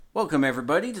Welcome,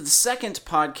 everybody, to the second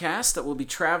podcast that will be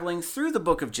traveling through the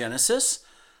book of Genesis.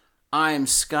 I'm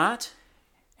Scott.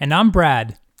 And I'm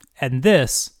Brad, and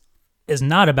this is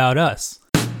not about us.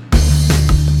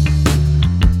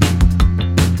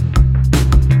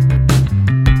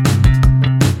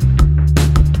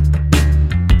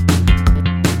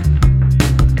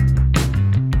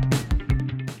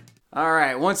 All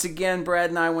right, once again, Brad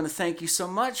and I want to thank you so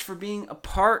much for being a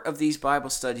part of these Bible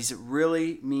studies. It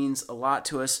really means a lot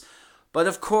to us. But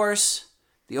of course,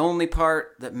 the only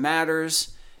part that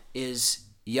matters is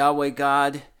Yahweh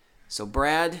God. So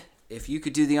Brad, if you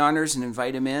could do the honors and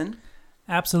invite him in.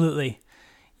 Absolutely.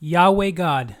 Yahweh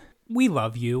God, we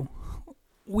love you.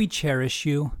 We cherish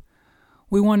you.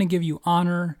 We want to give you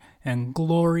honor and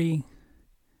glory.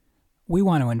 We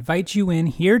want to invite you in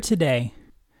here today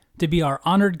to be our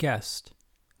honored guest.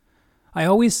 I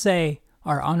always say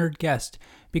our honored guest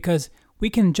because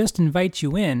we can just invite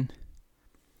you in,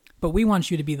 but we want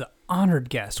you to be the honored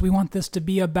guest. We want this to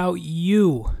be about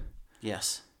you.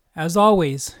 Yes. As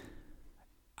always,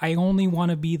 I only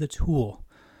want to be the tool,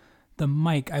 the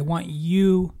mic. I want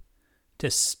you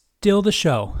to still the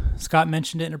show. Scott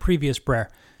mentioned it in a previous prayer.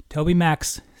 Toby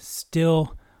Max,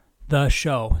 still the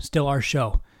show, still our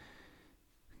show.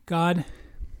 God,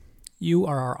 you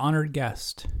are our honored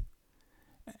guest,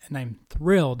 and I'm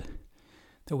thrilled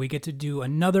that we get to do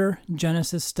another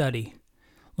Genesis study,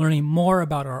 learning more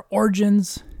about our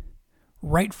origins,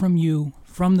 right from you,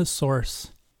 from the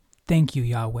source. Thank you,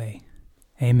 Yahweh.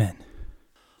 Amen.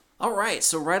 All right,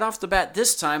 so right off the bat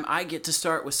this time, I get to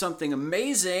start with something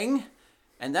amazing,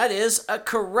 and that is a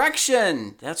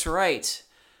correction. That's right.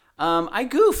 I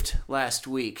goofed last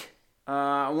week.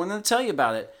 I wanted to tell you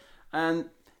about it.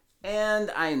 And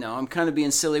I know I'm kind of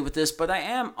being silly with this, but I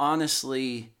am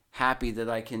honestly happy that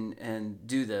I can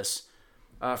do this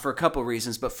for a couple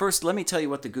reasons. But first, let me tell you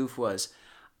what the goof was.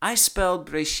 I spelled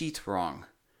Breshit wrong.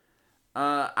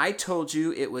 I told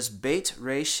you it was Beit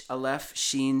Resh Aleph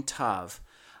Shin Tav.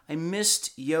 I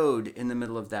missed Yod in the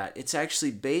middle of that. It's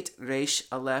actually Beit Resh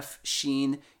Aleph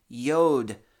Shin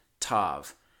Yod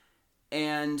Tav.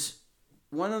 And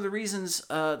one of the reasons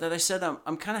that I said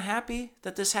I'm kind of happy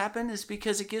that this happened is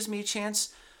because it gives me a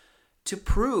chance to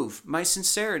prove my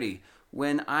sincerity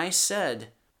when I said,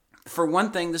 for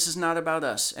one thing, this is not about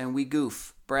us, and we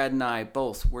goof. Brad and I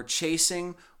both. We're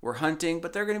chasing, we're hunting,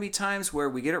 but there are going to be times where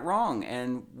we get it wrong,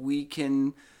 and we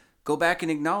can go back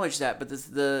and acknowledge that. But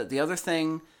the other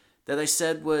thing that I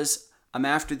said was, I'm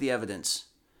after the evidence.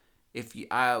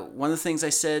 One of the things I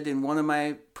said in one of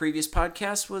my previous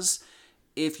podcasts was,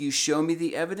 if you show me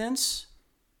the evidence,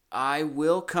 I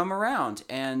will come around.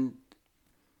 And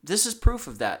this is proof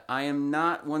of that. I am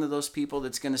not one of those people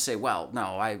that's going to say, well,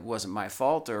 no, I wasn't my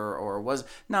fault or was.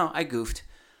 No, I goofed.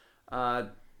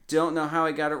 Don't know how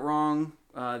I got it wrong.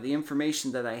 The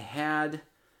information that I had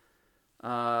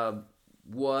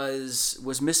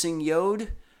was missing Yod.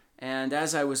 And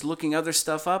as I was looking other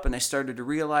stuff up and I started to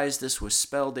realize this was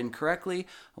spelled incorrectly,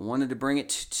 I wanted to bring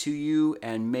it to you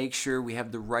and make sure we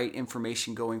have the right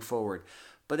information going forward.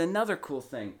 But another cool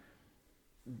thing,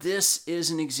 this is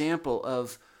an example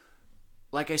of,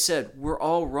 like I said, we're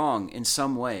all wrong in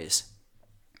some ways.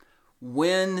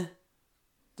 When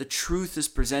the truth is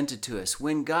presented to us,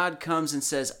 when God comes and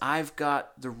says, I've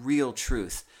got the real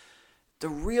truth, the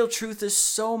real truth is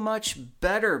so much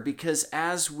better because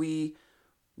as we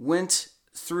went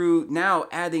through now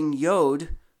adding Yod,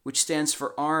 which stands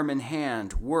for arm and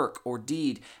hand, work or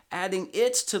deed, adding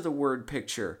it to the word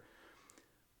picture,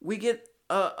 we get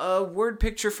a word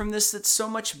picture from this that's so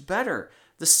much better.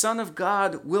 The Son of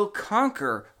God will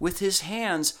conquer with his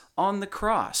hands on the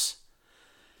cross.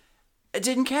 I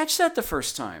didn't catch that the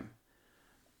first time.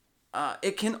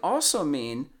 It can also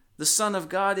mean the Son of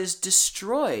God is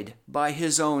destroyed by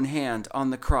his own hand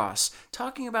on the cross.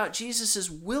 Talking about Jesus'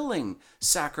 willing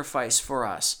sacrifice for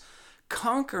us.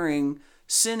 Conquering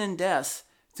sin and death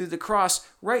through the cross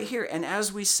right here. And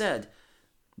as we said,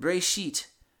 Breshit,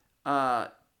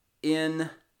 in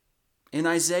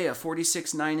Isaiah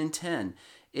 46, 9 and 10,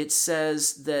 it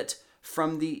says that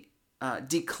from the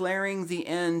declaring the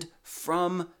end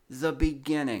from the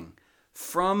beginning.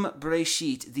 From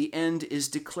Breshit, the end is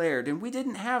declared. And we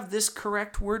didn't have this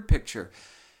correct word picture.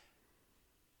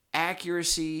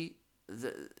 Accuracy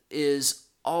is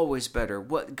always better.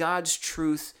 What God's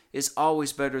truth is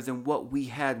always better than what we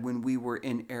had when we were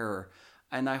in error.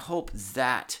 And I hope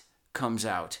that comes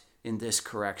out in this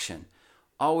correction.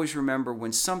 Always remember,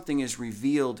 when something is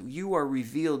revealed, you are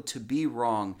revealed to be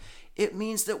wrong. It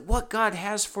means that what God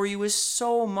has for you is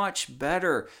so much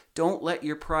better. Don't let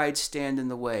your pride stand in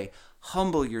the way.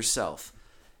 Humble yourself.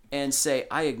 and say,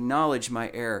 I acknowledge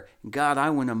my error. God, I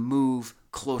want to move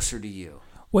closer to you.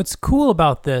 What's cool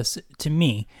about this, to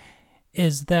me,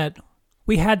 is that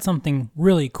we had something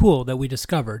really cool that we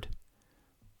discovered.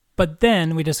 But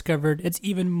then we discovered it's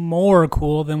even more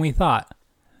cool than we thought.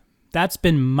 That's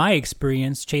been my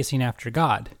experience chasing after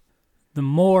God. The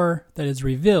more that is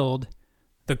revealed,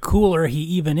 the cooler he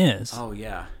even is. Oh,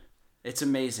 yeah. It's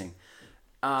amazing.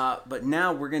 But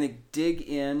now we're going to dig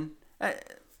in.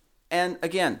 And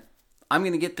again, I'm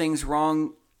going to get things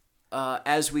wrong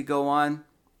as we go on.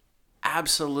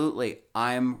 Absolutely,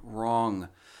 I'm wrong.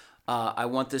 I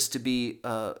want this to be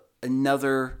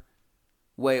another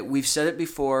way. We've said it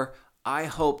before. I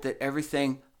hope that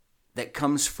everything that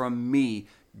comes from me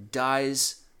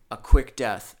dies a quick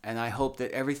death. And I hope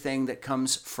that everything that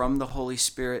comes from the Holy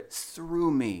Spirit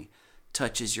through me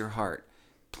touches your heart,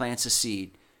 plants a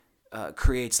seed,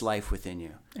 creates life within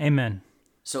you. Amen.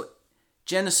 So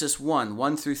Genesis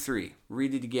 1 through 3.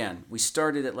 Read it again. We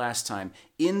started it last time.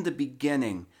 In the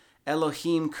beginning,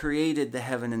 Elohim created the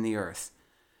heaven and the earth.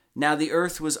 Now the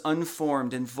earth was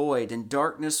unformed and void, and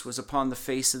darkness was upon the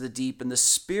face of the deep, and the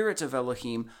Spirit of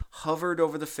Elohim hovered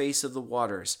over the face of the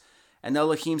waters. And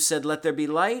Elohim said, Let there be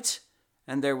light,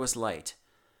 and there was light.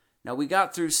 Now we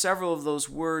got through several of those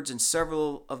words and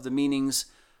several of the meanings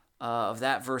of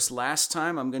that verse last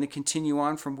time. I'm going to continue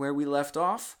on from where we left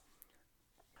off.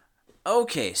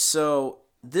 Okay, so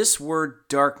this word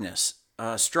darkness,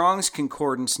 Strong's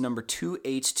Concordance number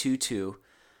 2822.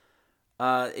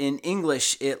 In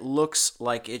English, it looks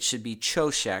like it should be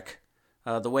Choshek,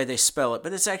 the way they spell it,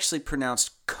 but it's actually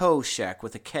pronounced Koshek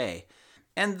with a K.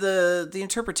 And the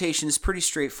interpretation is pretty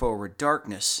straightforward.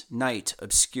 Darkness, night,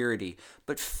 obscurity.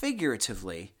 But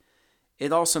figuratively,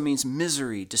 it also means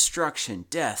misery, destruction,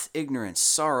 death, ignorance,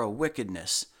 sorrow,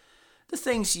 wickedness. The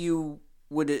things you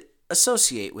would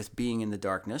associate with being in the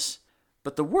darkness.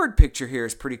 But the word picture here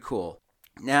is pretty cool.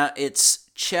 Now, it's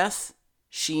Cheth,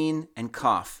 Shin, and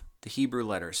Kaf, the Hebrew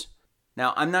letters.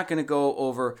 Now, I'm not going to go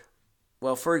over,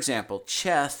 well, for example,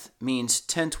 Cheth means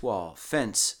tent wall,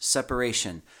 fence,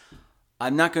 separation.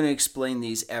 I'm not going to explain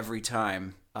these every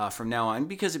time from now on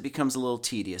because it becomes a little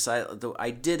tedious.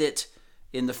 I did it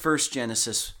in the first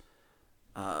Genesis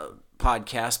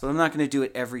podcast, but I'm not going to do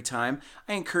it every time.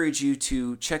 I encourage you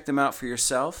to check them out for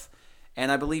yourself.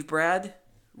 And I believe, Brad,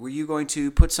 were you going to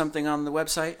put something on the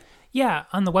website? Yeah,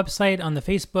 on the website, on the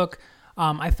Facebook,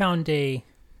 I found a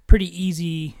pretty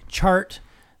easy chart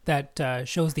that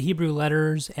shows the Hebrew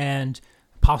letters and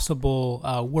possible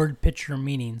word picture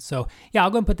meanings. So yeah, I'll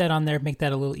go and put that on there, make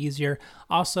that a little easier.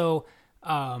 Also,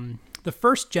 the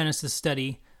first Genesis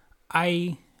study,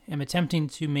 I am attempting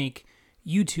to make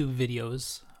YouTube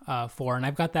videos for, and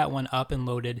I've got that one up and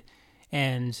loaded.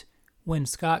 And when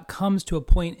Scott comes to a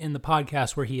point in the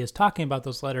podcast where he is talking about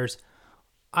those letters,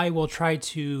 I will try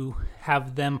to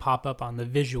have them pop up on the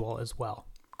visual as well.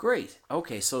 Great.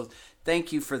 Okay, so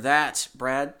thank you for that,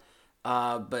 Brad.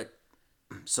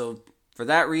 So for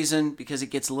that reason, because it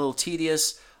gets a little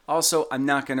tedious, also, I'm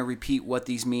not going to repeat what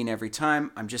these mean every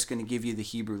time. I'm just going to give you the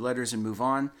Hebrew letters and move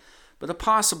on. But a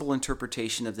possible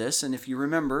interpretation of this, and if you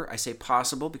remember, I say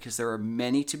possible because there are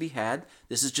many to be had.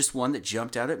 This is just one that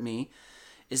jumped out at me,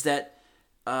 is that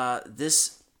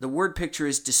the word picture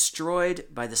is destroyed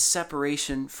by the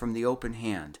separation from the open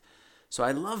hand. So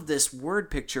I love this word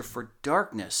picture for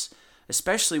darkness,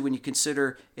 especially when you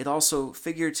consider it also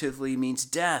figuratively means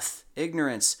death,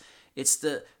 ignorance. It's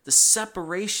the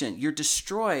separation. You're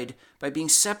destroyed by being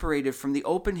separated from the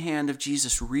open hand of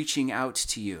Jesus reaching out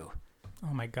to you.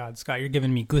 Oh my God, Scott, you're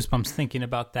giving me goosebumps thinking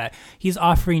about that. He's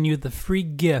offering you the free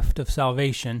gift of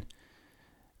salvation,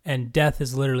 and death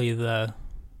is literally the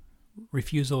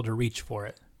refusal to reach for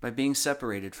it. By being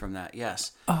separated from that,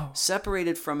 yes. Oh.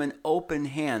 Separated from an open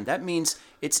hand. That means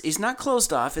it's not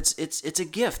closed off. It's a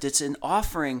gift. It's an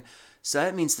offering. So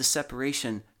that means the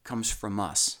separation comes from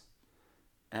us.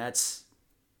 That's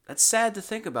sad to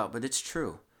think about, but it's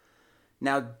true.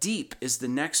 Now, deep is the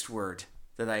next word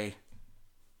that I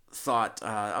thought,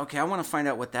 okay, I want to find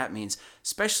out what that means,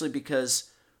 especially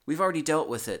because we've already dealt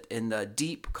with it. And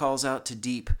deep calls out to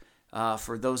deep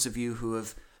for those of you who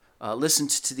have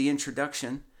listened to the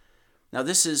introduction. Now,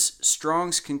 this is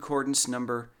Strong's Concordance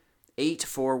number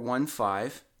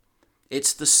 8415.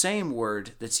 It's the same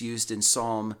word that's used in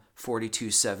Psalm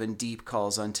 42:7, deep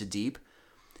calls unto deep.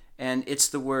 And it's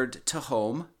the word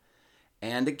tehom.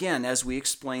 And again, as we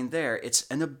explained there, it's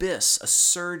an abyss, a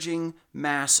surging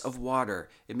mass of water.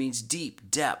 It means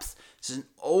deep, depth. It's an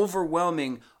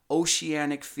overwhelming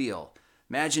oceanic feel.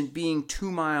 Imagine being 2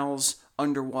 miles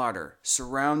underwater,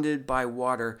 surrounded by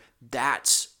water.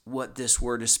 That's what this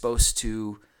word is supposed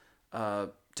to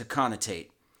connotate.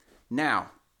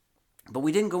 Now, but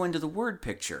we didn't go into the word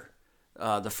picture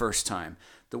the first time.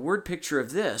 The word picture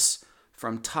of this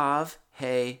from Tav,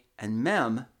 He, and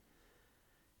Mem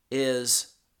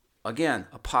is, again,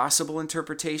 a possible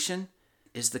interpretation,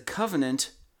 is the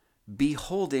covenant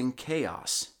beholding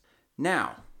chaos.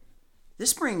 Now,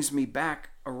 this brings me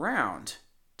back around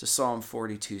to Psalm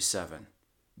 42:7.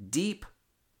 Deep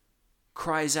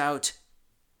cries out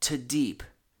to deep.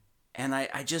 And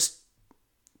I just,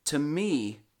 to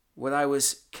me, what I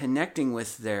was connecting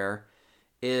with there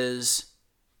is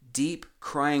deep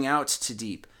crying out to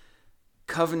deep.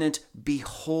 Covenant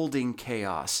beholding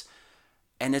chaos.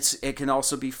 And it can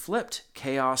also be flipped.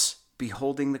 Chaos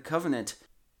beholding the covenant.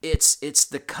 It's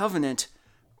the covenant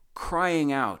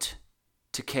crying out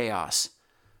to chaos.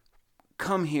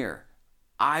 Come here.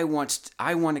 I want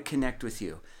to connect with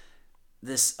you.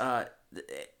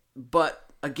 But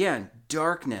again,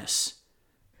 darkness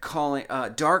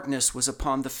was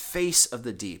upon the face of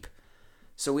the deep.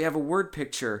 So we have a word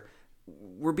picture.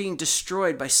 We're being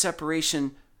destroyed by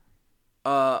separation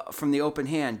from the open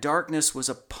hand. Darkness was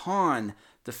upon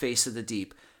the face of the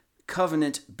deep.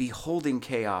 Covenant beholding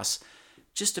chaos.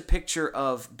 Just a picture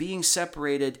of being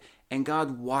separated and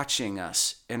God watching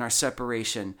us in our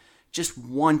separation, just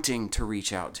wanting to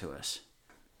reach out to us.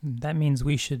 That means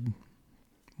we should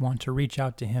want to reach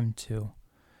out to him too.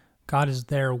 God is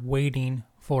there waiting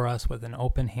for us with an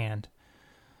open hand.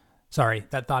 Sorry,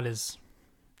 that thought is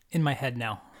in my head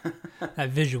now. That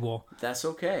visual. That's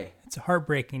okay. It's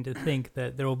heartbreaking to think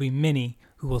that there will be many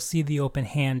who will see the open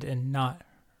hand and not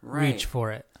reach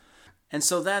for it. And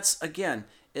so that's, again,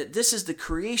 this is the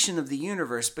creation of the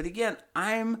universe. But again,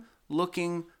 I'm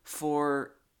looking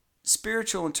for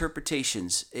spiritual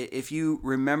interpretations. If you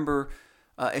remember,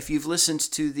 if you've listened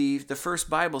to the first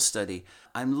Bible study,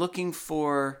 I'm looking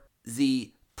for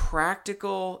the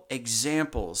practical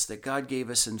examples that God gave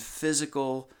us in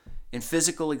physical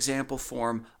example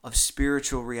form of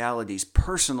spiritual realities,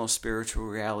 personal spiritual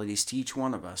realities to each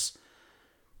one of us.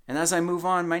 And as I move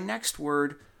on, my next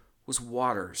word was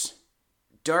waters.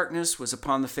 Darkness was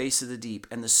upon the face of the deep,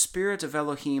 and the Spirit of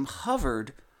Elohim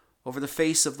hovered over the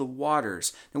face of the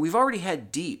waters. Now, we've already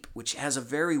had deep, which has a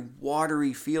very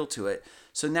watery feel to it.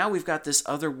 So now we've got this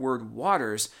other word,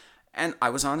 waters. And I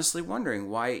was honestly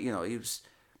wondering why,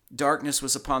 darkness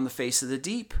was upon the face of the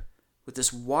deep. With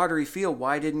this watery feel,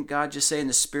 why didn't God just say, and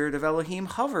the Spirit of Elohim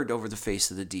hovered over the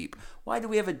face of the deep? Why do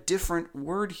we have a different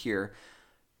word here?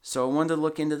 So I wanted to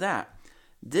look into that.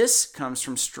 This comes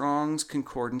from Strong's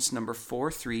Concordance number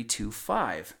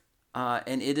 4325.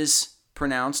 And it is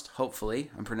pronounced, hopefully,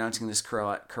 I'm pronouncing this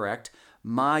correct,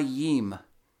 Mayim.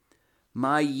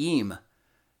 Mayim.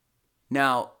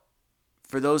 Now,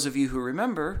 for those of you who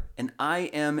remember, an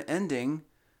I-M ending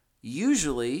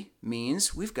usually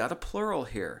means we've got a plural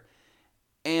here.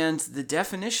 And the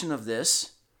definition of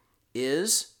this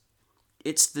is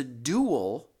it's the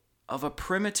dual of a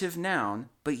primitive noun,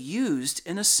 but used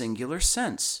in a singular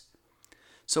sense.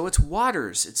 So it's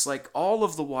waters. It's like all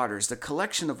of the waters, the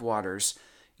collection of waters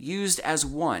used as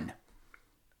one.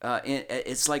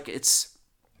 It's like it's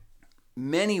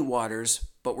many waters,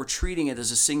 but we're treating it as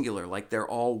a singular, like they're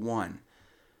all one.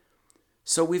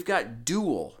 So we've got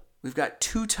dual. We've got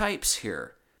two types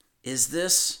here.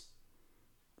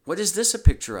 What is this a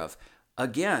picture of?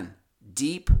 Again,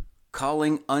 deep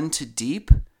calling unto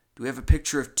deep. Do we have a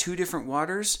picture of two different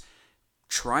waters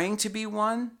trying to be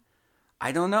one?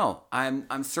 I don't know.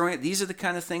 I'm throwing it. These are the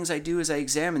kind of things I do as I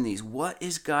examine these. What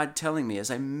is God telling me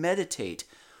as I meditate?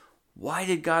 Why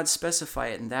did God specify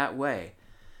it in that way?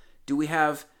 Do we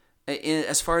have,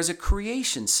 as far as a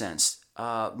creation sense,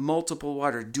 multiple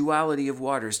water, duality of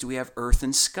waters? Do we have earth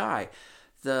and sky?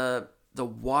 The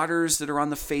waters that are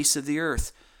on the face of the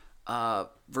earth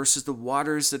versus the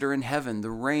waters that are in heaven,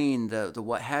 the rain, the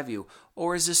what have you?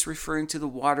 Or is this referring to the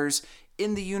waters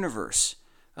in the universe?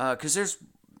 Because there's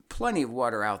plenty of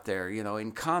water out there,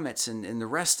 in comets and in the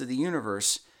rest of the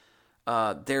universe.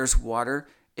 There's water.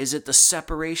 Is it the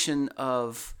separation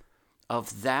of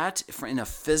that in a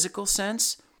physical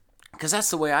sense? Because that's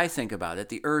the way I think about it.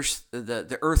 The earth,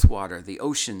 the earth water, the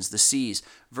oceans, the seas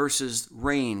versus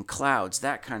rain, clouds,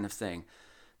 that kind of thing.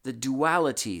 The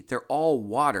duality, they're all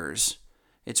waters.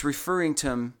 It's referring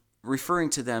to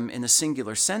them in a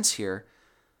singular sense here.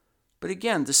 But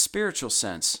again, the spiritual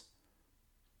sense.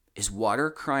 Is water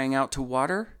crying out to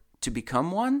water to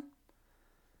become one?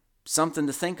 Something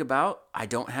to think about. I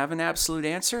don't have an absolute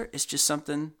answer. It's just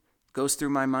something goes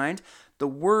through my mind. The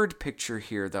word picture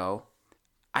here, though,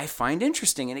 I find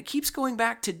interesting, and it keeps going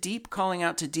back to deep, calling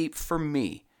out to deep for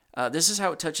me. This is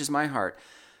how it touches my heart.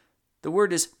 The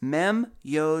word is mem,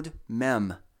 yod,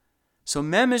 mem. So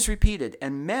mem is repeated,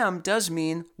 and mem does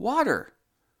mean water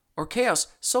or chaos.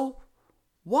 So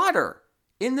water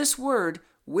in this word,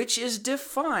 which is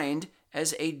defined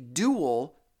as a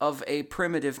dual of a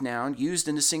primitive noun used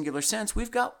in a singular sense,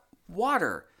 we've got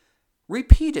water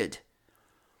repeated.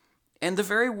 And the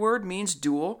very word means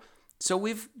dual. So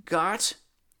we've got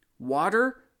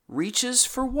water reaches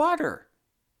for water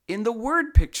in the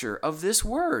word picture of this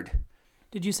word.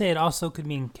 Did you say it also could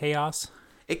mean chaos?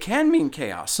 It can mean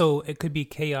chaos. So it could be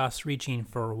chaos reaching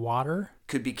for water?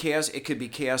 Could be chaos. It could be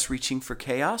chaos reaching for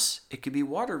chaos. It could be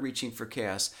water reaching for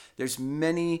chaos. There's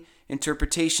many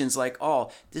interpretations like,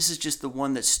 oh, this is just the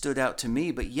one that stood out to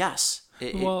me. But yes,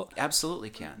 it absolutely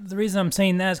can. The reason I'm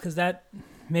saying that is because that,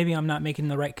 maybe I'm not making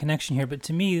the right connection here, but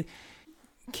to me,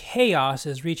 chaos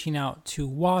is reaching out to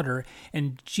water,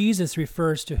 and Jesus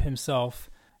refers to himself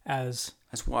as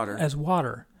water. As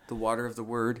water. The water of the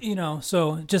word. You know,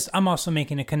 so just I'm also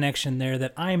making a connection there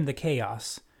that I'm the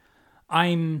chaos.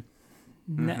 I'm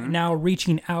now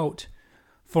reaching out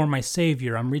for my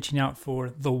Savior. I'm reaching out for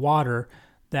the water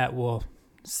that will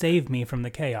save me from the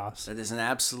chaos. That is an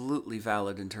absolutely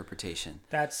valid interpretation.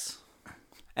 That's...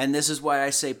 And this is why I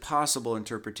say possible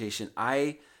interpretation.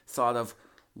 I thought of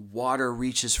water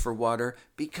reaches for water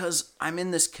because I'm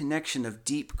in this connection of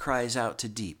deep cries out to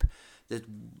deep.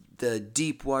 The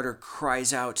deep water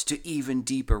cries out to even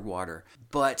deeper water.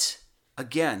 But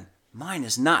again, mine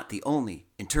is not the only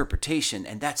interpretation,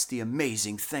 and that's the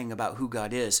amazing thing about who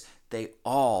God is. They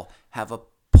all have a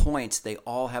point. They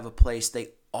all have a place. They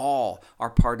all are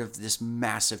part of this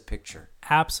massive picture.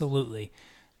 Absolutely.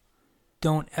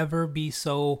 Don't ever be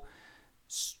so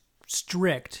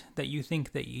strict that you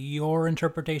think that your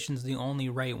interpretation is the only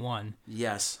right one.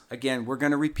 Yes. Again, we're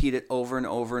going to repeat it over and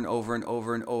over and over and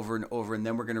over and over and over, and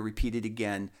then we're going to repeat it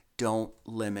again. Don't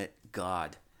limit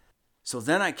God. So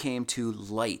then I came to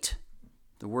light,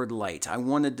 the word light. I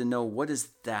wanted to know, what is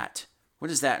that? What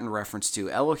is that in reference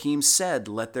to? Elohim said,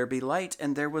 "Let there be light,"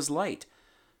 and there was light.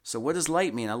 So what does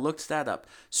light mean? I looked that up.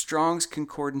 Strong's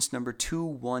Concordance number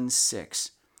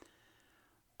 216.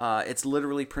 It's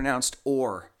literally pronounced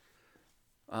ore.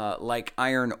 Like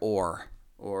iron ore,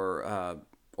 or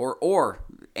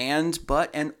and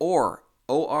ore,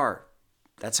 O-R.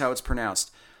 That's how it's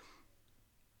pronounced.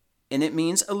 And it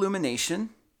means illumination,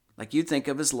 like you'd think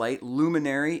of as light,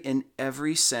 luminary in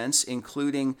every sense,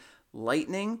 including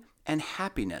lightning and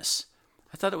happiness.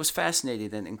 I thought it was fascinating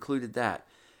that it included that.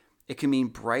 It can mean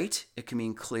bright, it can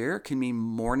mean clear, it can mean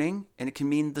morning, and it can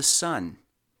mean the sun.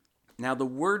 Now the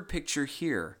word picture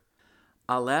here,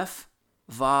 Aleph,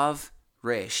 Vav,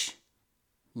 Resh.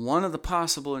 One of the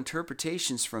possible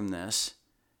interpretations from this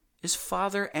is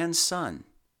father and son.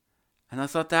 And I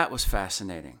thought that was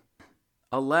fascinating.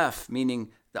 Aleph,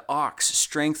 meaning the ox,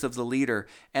 strength of the leader.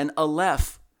 And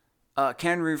Aleph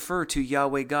can refer to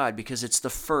Yahweh God because it's the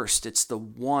first, it's the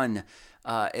one,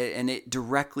 and it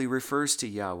directly refers to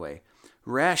Yahweh.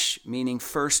 Resh, meaning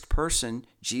first person.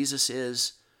 Jesus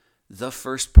is the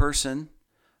first person.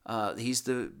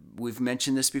 We've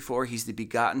mentioned this before, he's the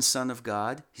begotten Son of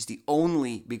God. He's the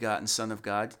only begotten Son of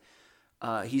God.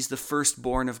 He's the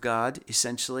firstborn of God,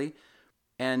 essentially.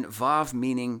 And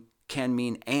Vav can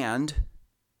mean and.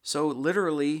 So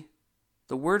literally,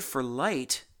 the word for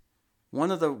light,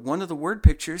 one of the word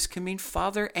pictures can mean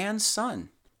father and son.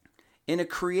 In a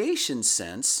creation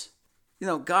sense,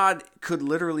 God could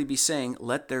literally be saying,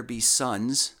 "Let there be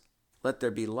suns, let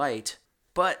there be light,"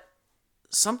 but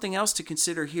something else to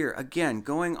consider here, again,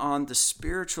 going on the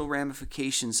spiritual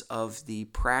ramifications of the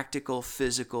practical,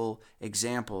 physical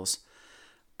examples.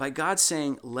 By God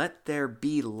saying, "Let there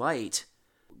be light,"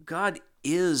 God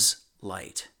is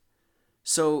light.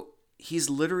 So he's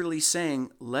literally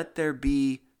saying, "Let there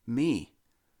be me.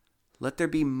 Let there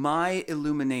be my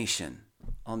illumination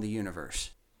on the universe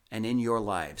and in your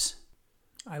lives."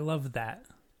 I love that.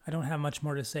 I don't have much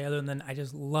more to say other than I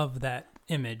just love that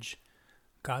image.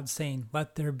 God saying,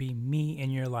 "Let there be me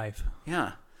in your life."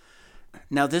 Yeah.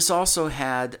 Now, this also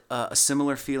had a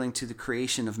similar feeling to the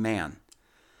creation of man,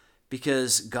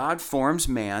 because God forms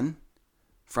man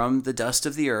from the dust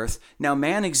of the earth. Now,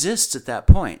 man exists at that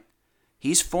point.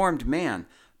 He's formed man,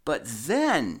 but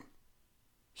then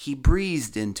he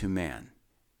breathed into man,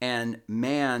 and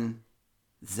man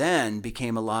then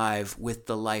became alive with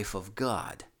the life of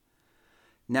God.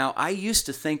 Now, I used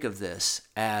to think of this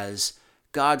as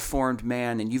God formed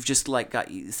man, and you've just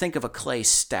think of a clay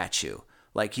statue.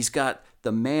 Like he's got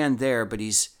the man there, but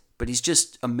he's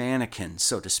just a mannequin,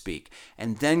 so to speak.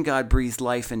 And then God breathed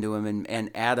life into him,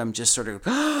 and Adam just sort of,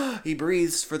 he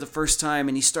breathes for the first time,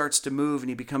 and he starts to move, and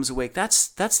he becomes awake. That's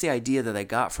the idea that I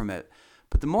got from it.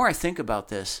 But the more I think about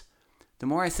this, the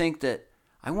more I think that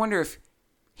I wonder if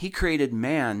he created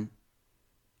man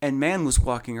and man was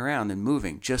walking around and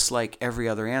moving just like every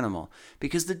other animal.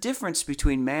 Because the difference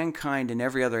between mankind and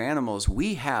every other animal is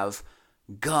we have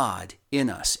God in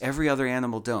us. Every other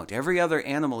animal don't. Every other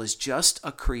animal is just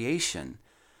a creation.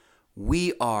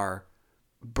 We are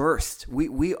birthed.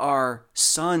 We are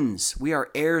sons. We are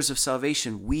heirs of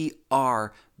salvation. We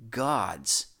are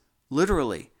gods.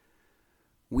 Literally.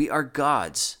 We are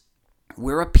gods.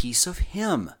 We're a piece of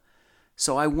him.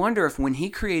 So I wonder if when he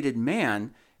created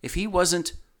man, if he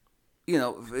wasn't,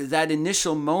 that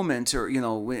initial moment,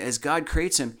 or, as God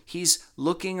creates him, he's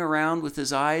looking around with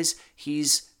his eyes.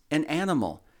 He's an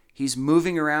animal. He's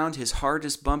moving around. His heart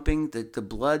is bumping. The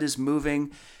blood is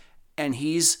moving. And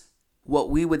he's what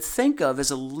we would think of as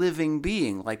a living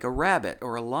being, like a rabbit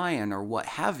or a lion or what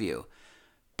have you.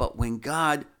 But when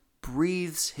God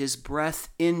breathes his breath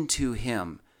into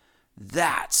him,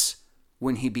 that's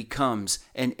when he becomes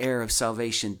an heir of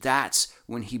salvation. That's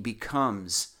when he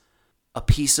becomes a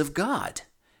piece of God.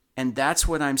 And that's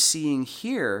what I'm seeing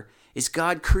here is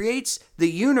God creates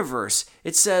the universe.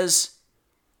 It says,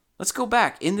 let's go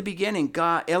back. In the beginning,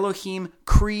 God, Elohim,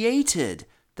 created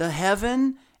the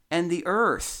heaven and the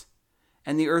earth.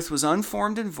 And the earth was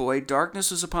unformed and void. Darkness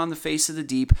was upon the face of the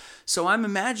deep. So I'm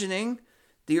imagining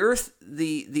the earth,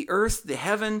 the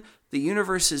heaven, the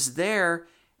universe is there.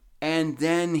 And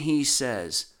then he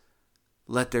says,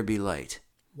 let there be light.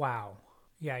 Wow.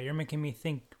 Yeah, you're making me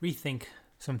rethink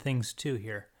some things too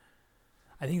here.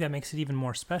 I think that makes it even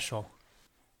more special.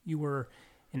 You were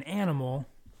an animal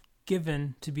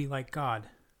given to be like God.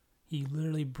 He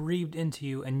literally breathed into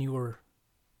you and you were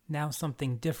now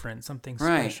something different, something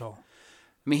special. Right.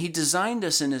 I mean, he designed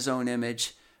us in his own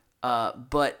image,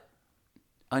 but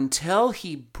until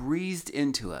he breathed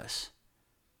into us,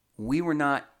 we were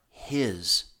not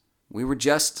his. We were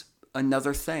just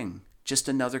another thing, just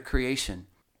another creation.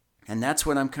 And that's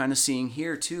what I'm kind of seeing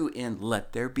here too in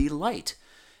Let There Be Light.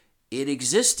 It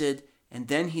existed, and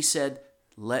then he said,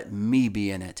 let me be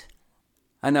in it.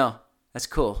 I know, that's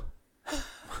cool.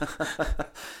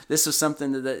 This was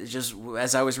something that just,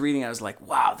 as I was reading, I was like,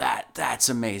 wow, that's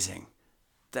amazing.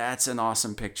 That's an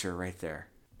awesome picture right there.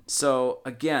 So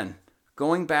again,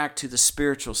 going back to the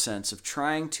spiritual sense of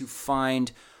trying to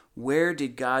find where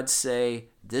did God say,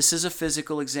 this is a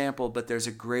physical example, but there's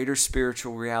a greater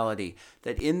spiritual reality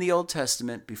that in the Old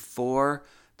Testament, before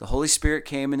the Holy Spirit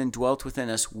came in and dwelt within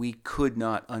us, we could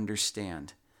not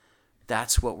understand.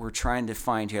 That's what we're trying to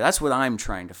find here. That's what I'm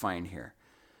trying to find here.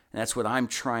 And that's what I'm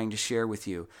trying to share with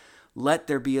you. Let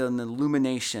there be an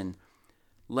illumination.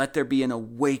 Let there be an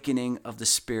awakening of the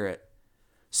Spirit.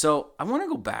 So I want to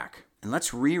go back and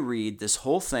let's reread this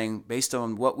whole thing based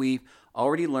on what we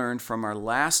already learned from our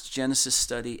last Genesis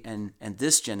study and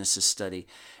this Genesis study.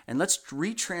 And let's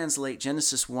retranslate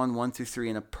Genesis 1:1-3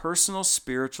 in a personal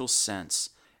spiritual sense.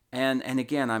 And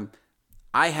again,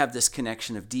 I have this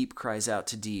connection of deep cries out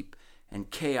to deep and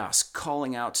chaos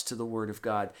calling out to the Word of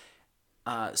God.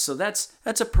 So that's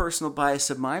a personal bias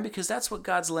of mine because that's what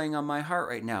God's laying on my heart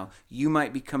right now. You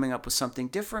might be coming up with something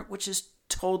different, which is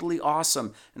totally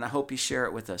awesome, and I hope you share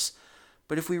it with us.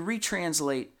 But if we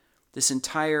retranslate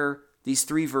these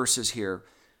 3 verses here,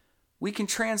 we can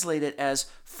translate it as,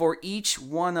 for each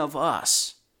one of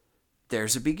us,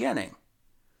 there's a beginning.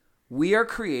 We are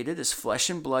created as flesh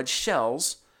and blood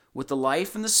shells with the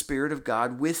life and the Spirit of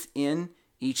God within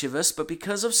each of us, but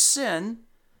because of sin,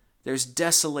 there's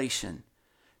desolation.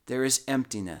 There is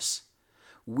emptiness.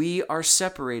 We are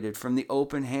separated from the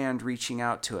open hand reaching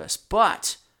out to us.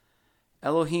 But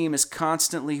Elohim is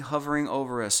constantly hovering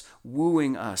over us,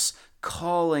 wooing us,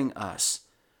 calling us.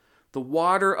 The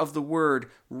water of the Word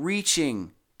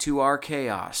reaching to our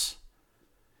chaos.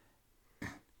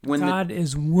 God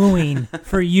is wooing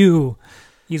for you.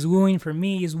 He's wooing for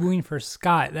me. He's wooing for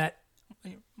Scott. That,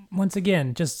 once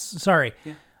again,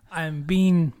 yeah. I'm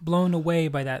being blown away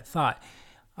by that thought.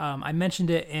 I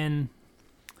mentioned it in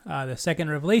the Second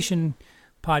Revelation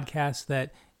podcast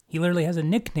that he literally has a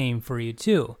nickname for you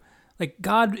too. Like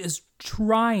God is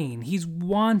trying. He's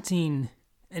wanting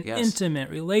an intimate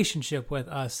relationship with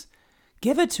us.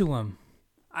 Give it to him.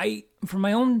 From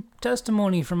my own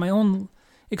testimony, from my own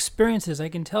experiences, I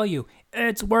can tell you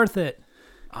it's worth it.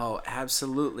 Oh,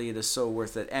 absolutely. It is so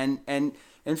worth it. And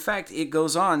in fact, it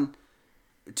goes on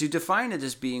to define it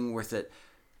as being worth it.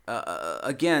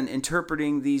 Again,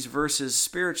 interpreting these verses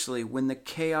spiritually, when the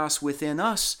chaos within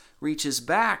us reaches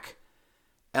back,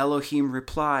 Elohim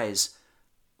replies,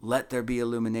 let there be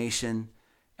illumination,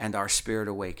 and our spirit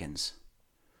awakens.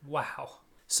 Wow.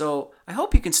 So I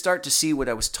hope you can start to see what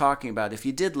I was talking about. If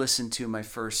you did listen to my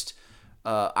first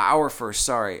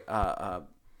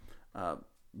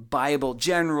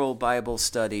general Bible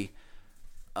study,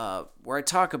 where I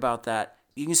talk about that,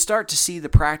 you can start to see the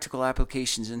practical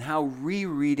applications and how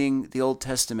rereading the Old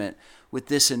Testament with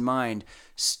this in mind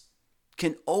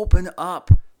can open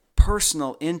up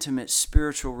personal, intimate,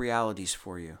 spiritual realities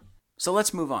for you. So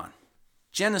let's move on.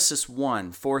 Genesis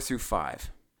 1, 4 through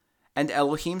 5. And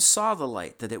Elohim saw the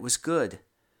light, that it was good.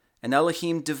 And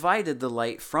Elohim divided the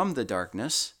light from the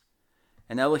darkness.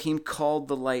 And Elohim called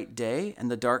the light day,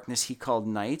 and the darkness he called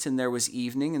night, and there was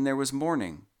evening, and there was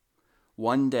morning.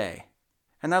 One day.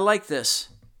 And I like this.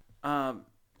 One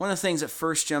of the things that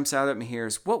first jumps out at me here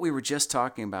is what we were just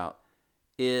talking about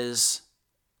is,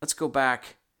 let's go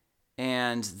back,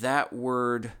 and that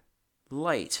word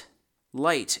light.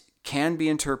 Light can be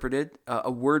interpreted,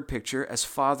 a word picture, as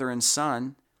father and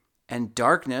son, and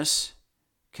darkness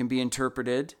can be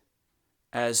interpreted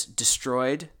as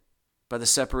destroyed by the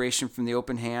separation from the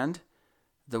open hand.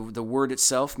 The word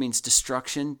itself means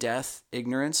destruction, death,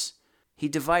 ignorance. He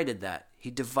divided that. He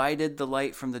divided the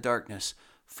light from the darkness.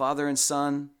 Father and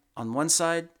son on one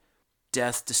side,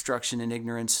 death, destruction, and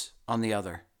ignorance on the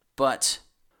other. But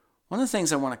one of the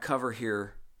things I want to cover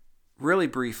here really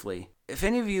briefly, if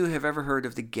any of you have ever heard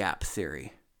of the gap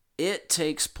theory, it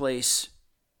takes place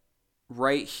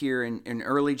right here in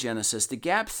early Genesis. The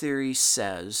gap theory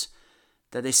says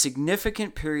that a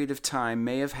significant period of time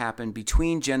may have happened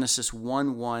between Genesis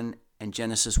 1:1 and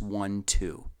Genesis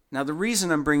 1:2. Now, the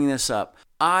reason I'm bringing this up,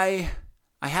 I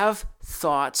have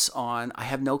thoughts on, I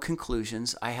have no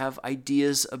conclusions. I have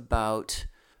ideas about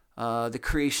the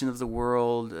creation of the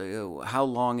world, how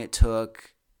long it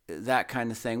took, that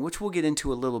kind of thing, which we'll get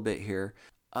into a little bit here.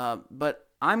 But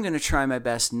I'm going to try my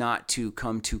best not to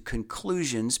come to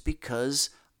conclusions because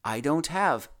I don't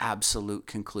have absolute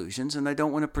conclusions, and I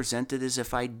don't want to present it as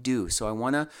if I do. So I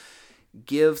want to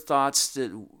give thoughts that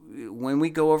when we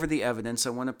go over the evidence,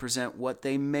 I want to present what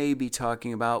they may be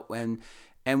talking about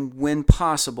and when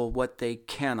possible, what they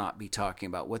cannot be talking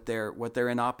about, what they're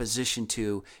in opposition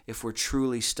to if we're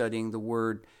truly studying the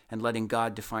Word and letting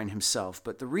God define Himself.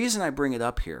 But the reason I bring it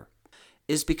up here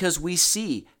is because we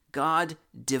see God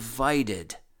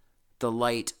divided the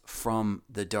light from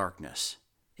the darkness.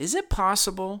 Is it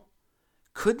possible?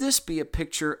 Could this be a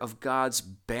picture of God's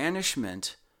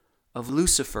banishment of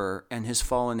Lucifer and his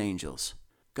fallen angels?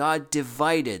 God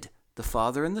divided the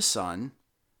Father and the Son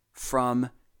from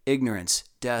ignorance,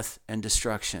 death, and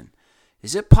destruction.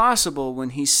 Is it possible when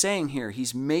he's saying here,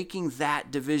 he's making that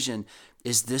division,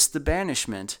 is this the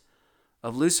banishment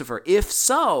of Lucifer? If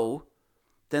so,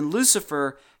 then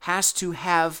Lucifer has to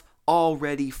have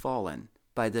already fallen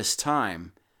by this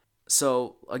time.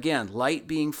 So again, light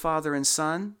being Father and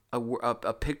Son,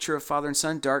 a picture of Father and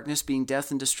Son, darkness being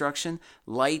death and destruction,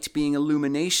 light being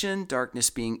illumination, darkness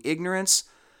being ignorance.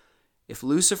 If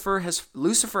Lucifer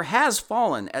has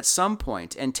fallen at some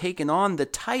point and taken on the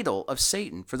title of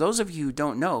Satan. For those of you who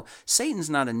don't know, Satan's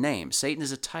not a name. Satan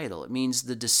is a title. It means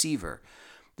the deceiver.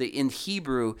 In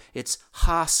Hebrew, it's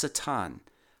Ha-Satan.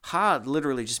 Ha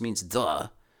literally just means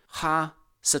the.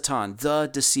 Ha-Satan, the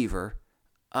deceiver.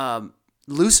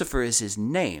 Lucifer is his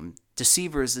name.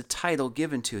 Deceiver is the title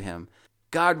given to him.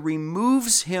 God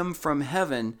removes him from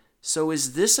heaven. So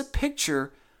is this a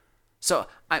picture? So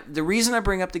the reason I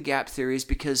bring up the gap theory is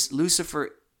because Lucifer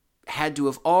had to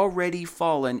have already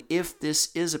fallen if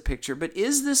this is a picture. But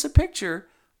is this a picture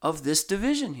of this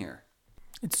division here?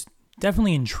 It's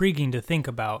definitely intriguing to think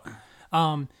about.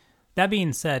 That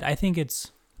being said, I think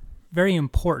it's very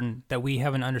important that we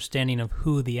have an understanding of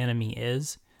who the enemy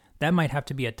is. That might have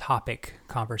to be a topic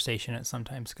conversation at some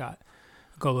time, Scott.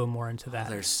 I'll go a little more into that.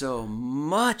 There's so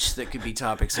much that could be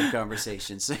topics of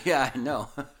conversation. So yeah, I know.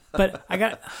 But I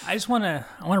want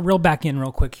to reel back in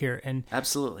real quick here. And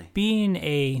absolutely. Being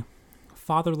a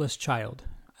fatherless child,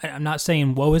 I'm not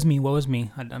saying woe is me.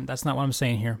 That's not what I'm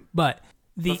saying here. But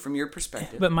from your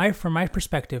perspective. But from my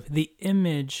perspective, the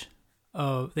image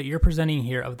that you're presenting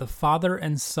here of the Father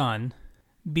and Son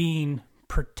being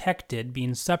protected,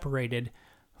 being separated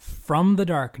from the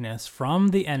darkness, from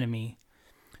the enemy,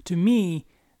 to me,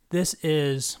 this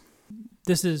is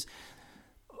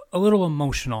a little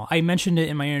emotional. I mentioned it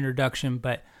in my introduction,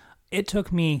 but it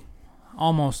took me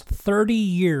almost 30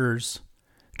 years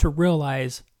to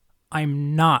realize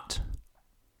I'm not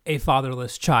a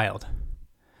fatherless child.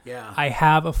 Yeah. I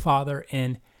have a Father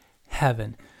in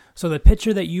heaven. So the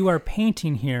picture that you are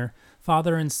painting here,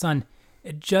 Father and Son,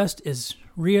 it just is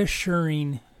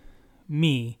reassuring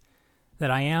me that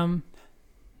I am,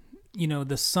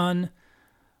 the Son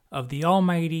of the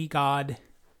Almighty God,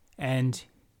 and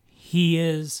He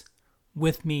is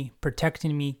with me,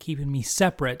 protecting me, keeping me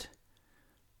separate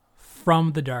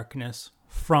from the darkness,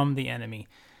 from the enemy.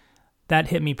 that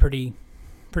hit me pretty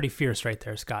fierce right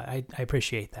there, Scott. I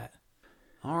appreciate that.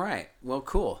 All right. Well,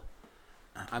 cool.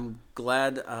 I'm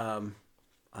glad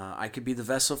I could be the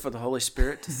vessel for the Holy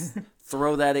Spirit to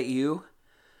throw that at you.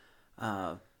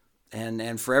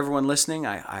 And for everyone listening,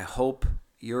 I hope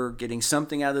you're getting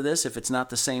something out of this. If it's not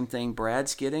the same thing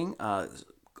Brad's getting,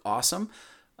 awesome.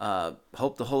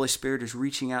 Hope the Holy Spirit is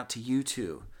reaching out to you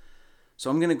too. So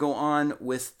I'm going to go on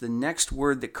with the next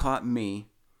word that caught me,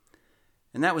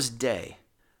 and that was day.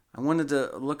 I wanted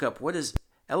to look up, what is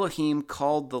Elohim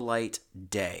called the light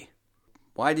day?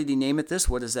 Why did he name it this?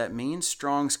 What does that mean?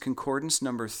 Strong's Concordance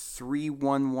number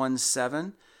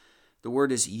 3117. The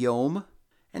word is yom,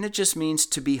 and it just means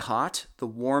to be hot, the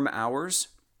warm hours.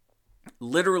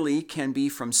 Literally can be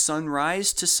from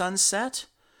sunrise to sunset,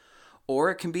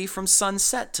 or it can be from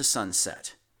sunset to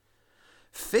sunset.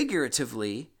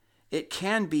 Figuratively, it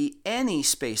can be any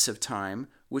space of time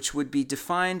which would be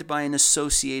defined by an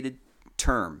associated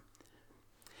term.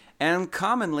 And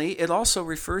commonly, it also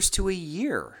refers to a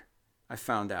year, I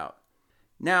found out.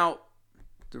 Now,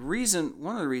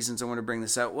 one of the reasons I want to bring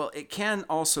this out, well, it can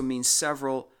also mean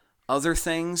several other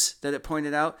things that it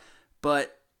pointed out,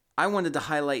 but I wanted to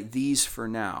highlight these for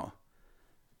now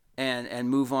and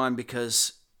move on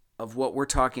because of what we're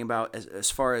talking about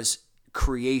as far as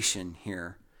creation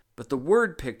here. But the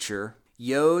word picture,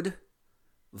 Yod,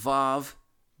 Vav,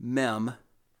 Mem,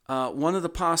 one of the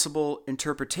possible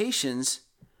interpretations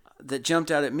that jumped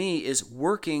out at me is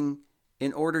working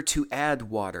in order to add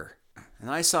water. And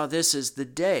I saw this as the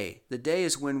day. The day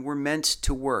is when we're meant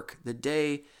to work. The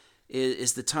day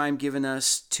is the time given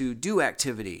us to do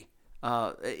activity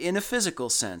in a physical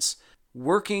sense,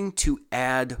 working to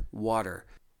add water.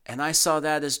 And I saw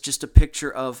that as just a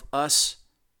picture of us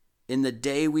in the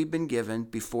day we've been given,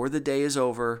 before the day is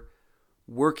over,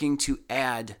 working to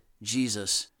add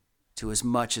Jesus to as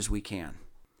much as we can.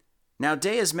 Now,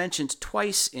 day is mentioned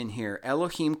twice in here.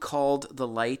 Elohim called the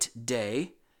light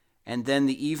day, and then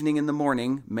the evening and the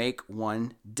morning make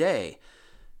one day.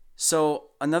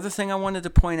 So another thing I wanted to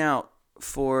point out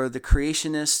for the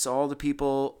creationists, all the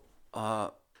people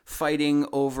fighting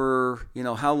over,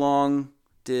 how long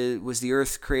was the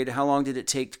earth created? How long did it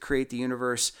take to create the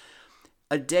universe?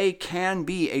 A day can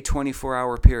be a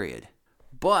 24-hour period,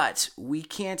 but we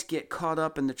can't get caught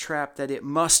up in the trap that it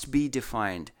must be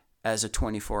defined as a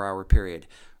 24-hour period.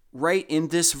 Right in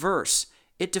this verse,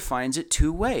 it defines it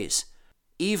two ways.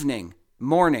 Evening,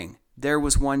 morning, there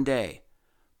was one day.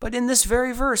 But in this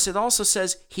very verse, it also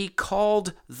says he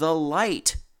called the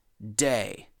light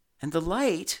day. And the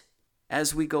light,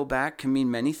 as we go back, can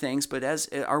mean many things, but as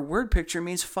our word picture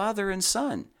means Father and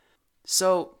Son.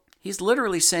 So he's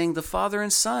literally saying the Father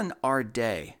and Son are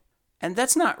day. And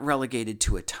that's not relegated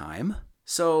to a time.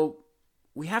 So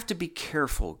we have to be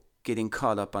careful getting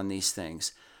caught up on these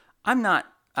things. I'm going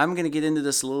to get into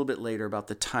this a little bit later about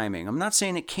the timing. I'm not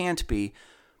saying it can't be,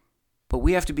 but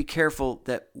we have to be careful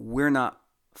that we're not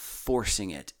forcing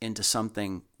it into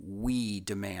something we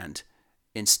demand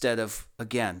instead of,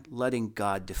 again, letting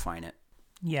God define it.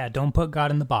 Yeah, don't put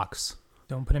God in the box.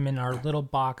 Don't put him in our little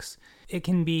box. It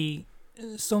can be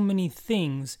so many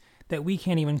things that we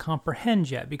can't even comprehend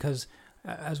yet because,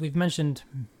 as we've mentioned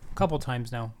a couple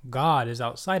times now, God is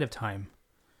outside of time.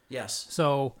 Yes.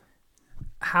 So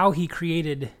how he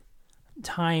created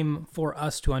time for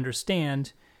us to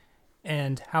understand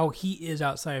and how he is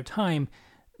outside of time,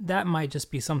 that might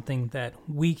just be something that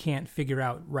we can't figure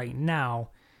out right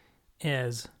now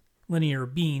as linear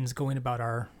beings going about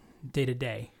our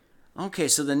day-to-day. Okay,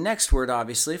 so the next word,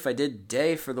 obviously, if I did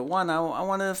day for the one, I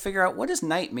want to figure out what does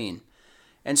night mean?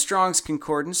 And Strong's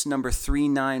Concordance, number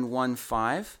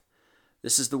 3915,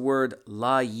 this is the word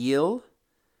la-yil.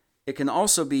 It can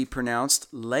also be pronounced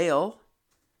Lael,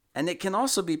 and it can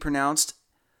also be pronounced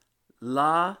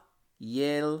La-Yel-Ah.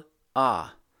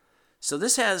 So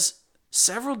this has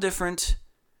several different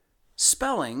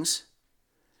spellings,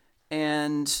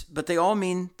 but they all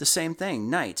mean the same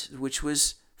thing, night, which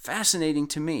was fascinating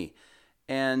to me.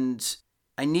 And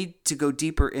I need to go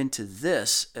deeper into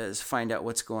this as find out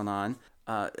what's going on.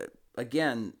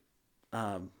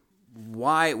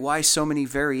 Why so many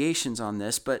variations on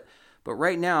this, but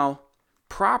right now,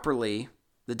 properly,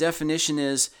 the definition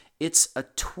is it's a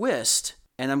twist,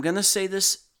 and I'm going to say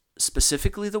this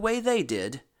specifically the way they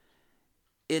did.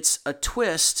 It's a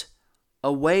twist,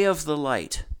 a way of the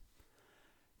light.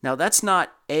 Now, that's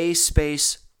not a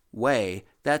space way,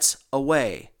 that's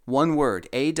away. One word,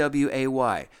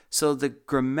 A-W-A-Y. So the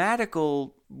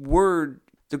grammatical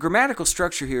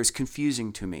structure here is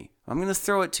confusing to me. I'm going to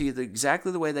throw it to you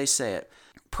exactly the way they say it.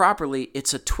 Properly,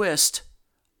 it's a twist,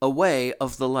 a way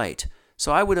of the light.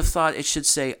 So I would have thought it should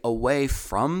say away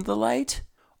from the light,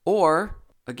 or,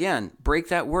 again, break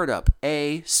that word up,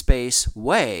 a space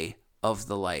way of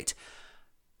the light.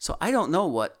 So I don't know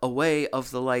what a way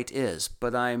of the light is,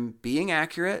 but I'm being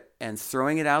accurate and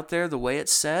throwing it out there the way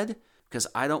it's said, because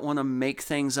I don't want to make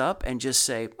things up and just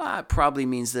say, it probably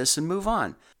means this and move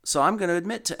on. So I'm going to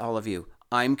admit to all of you,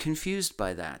 I'm confused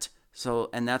by that.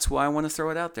 And that's why I want to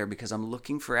throw it out there, because I'm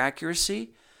looking for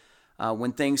accuracy.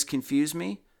 When things confuse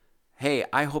me, hey,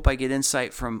 I hope I get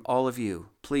insight from all of you.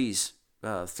 Please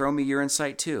throw me your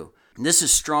insight too. And this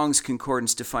is Strong's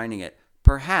Concordance defining it.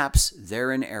 Perhaps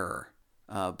they're in error,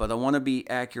 but I want to be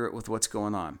accurate with what's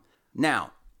going on.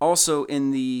 Now, also in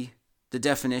the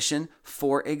definition,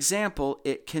 for example,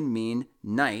 it can mean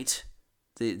night.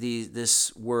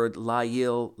 This word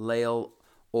layil, leil,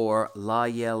 or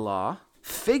layela.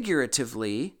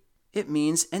 Figuratively, it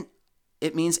means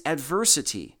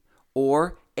adversity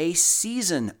or a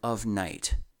season of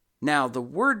night. Now, the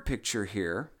word picture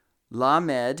here,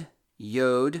 lamed,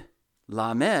 yod,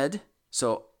 lamed.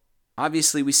 So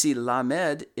obviously we see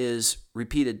lamed is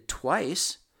repeated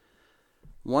twice.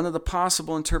 One of the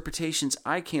possible interpretations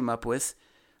I came up with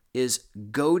is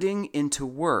goading into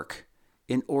work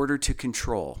in order to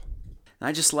control. And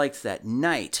I just liked that.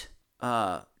 Night,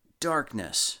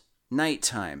 darkness,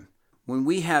 nighttime. When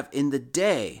we have in the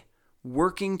day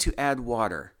working to add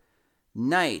water,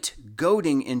 night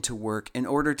goading into work in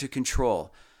order to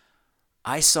control.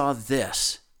 I saw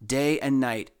this, day and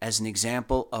night, as an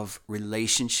example of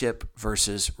relationship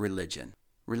versus religion.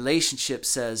 Relationship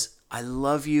says, I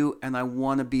love you and I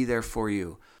want to be there for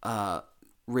you.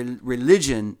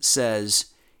 Religion says,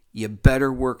 you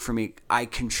better work for me. I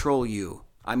control you.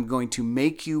 I'm going to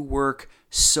make you work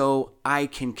so I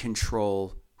can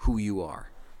control who you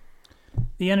are.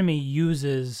 The enemy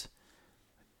uses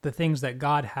the things that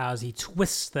God has, he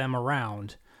twists them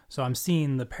around. So I'm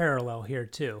seeing the parallel here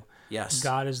too. Yes.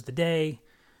 God is the day,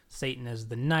 Satan is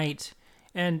the night.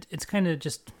 And it's kind of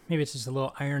just, maybe it's just a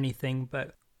little irony thing,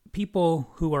 but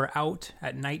people who are out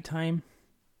at nighttime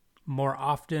more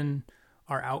often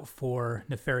are out for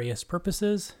nefarious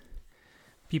purposes.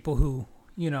 People who,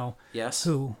 yes,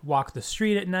 who walk the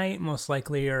street at night most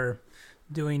likely are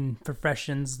doing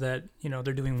professions that,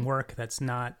 they're doing work that's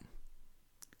not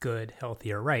good,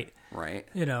 healthy, or right. Right.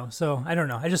 So I don't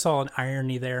know. I just saw an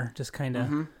irony there, just kind of.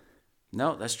 Mm-hmm.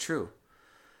 No, that's true.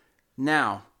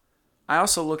 Now, I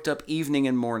also looked up evening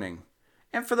and morning.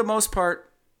 And for the most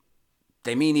part,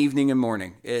 they mean evening and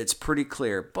morning. It's pretty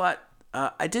clear. But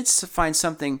I did find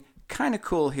something kind of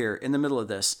cool here in the middle of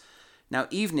this. Now,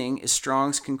 evening is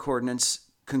Strong's Concordance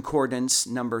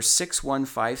number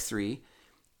 6153,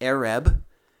 Areb.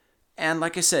 And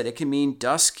like I said, it can mean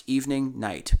dusk, evening,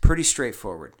 night. Pretty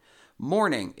straightforward.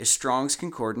 Morning is Strong's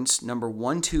Concordance number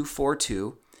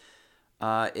 1242.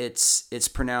 It's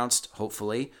pronounced,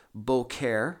 hopefully,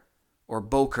 boker or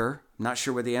boker. I'm not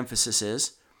sure where the emphasis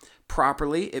is.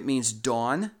 Properly, it means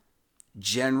dawn.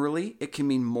 Generally, it can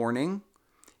mean morning.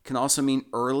 It can also mean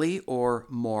early or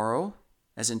morrow,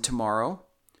 as in tomorrow.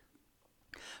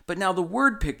 But now the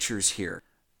word pictures here.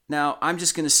 Now, I'm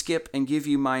just going to skip and give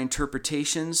you my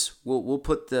interpretations. We'll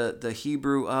put the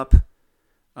Hebrew up.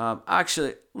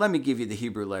 Actually, let me give you the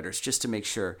Hebrew letters just to make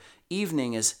sure.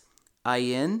 Evening is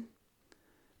ayin,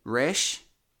 resh,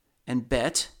 and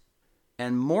bet.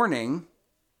 And morning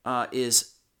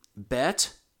is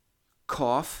bet,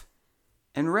 kof,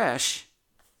 and resh.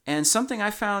 And something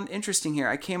I found interesting here,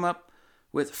 I came up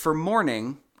with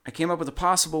a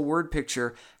possible word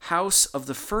picture, house of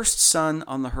the first sun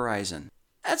on the horizon.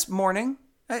 That's morning.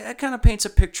 It kind of paints a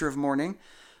picture of morning.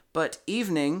 But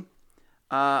evening,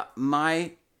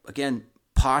 my, again,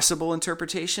 possible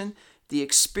interpretation, the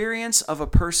experience of a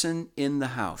person in the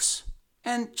house.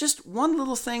 And just one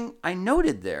little thing I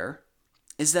noted there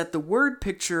is that the word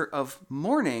picture of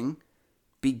morning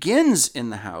begins in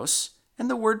the house and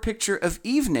the word picture of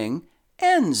evening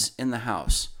ends in the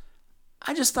house.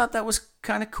 I just thought that was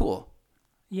kind of cool.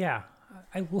 Yeah,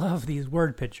 I love these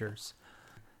word pictures.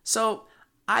 So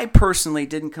I personally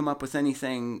didn't come up with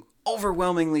anything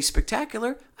overwhelmingly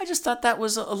spectacular. I just thought that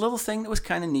was a little thing that was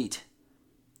kind of neat.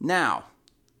 Now,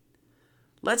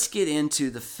 let's get into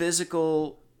the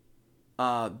physical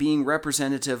being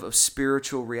representative of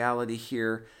spiritual reality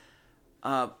here.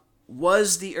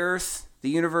 Was the earth, the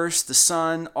universe, the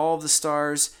sun, all of the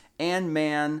stars, and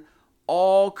man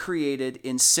all created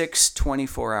in 6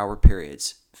 24-hour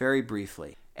periods? Very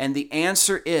briefly. And the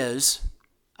answer is,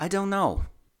 I don't know.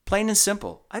 Plain and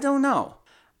simple, I don't know.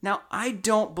 Now, I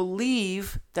don't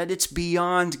believe that it's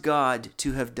beyond God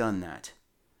to have done that.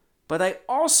 But I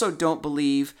also don't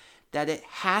believe that it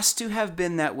has to have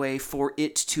been that way for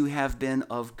it to have been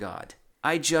of God.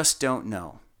 I just don't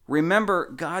know.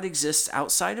 Remember, God exists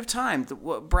outside of time,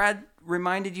 what Brad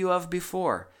reminded you of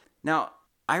before. Now,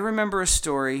 I remember a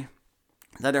story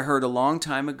that I heard a long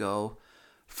time ago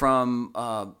from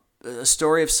a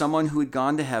story of someone who had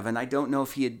gone to heaven. I don't know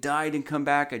if he had died and come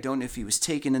back. I don't know if he was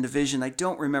taken in a vision. I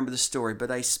don't remember the story,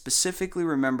 but I specifically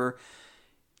remember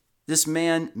this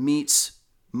man meets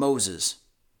Moses.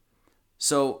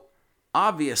 So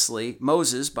obviously,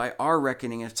 Moses, by our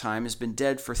reckoning of time, has been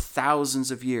dead for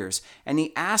thousands of years. And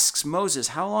he asks Moses,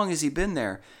 how long has he been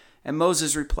there? And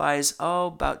Moses replies,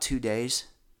 about 2 days,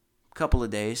 a couple of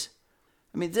days.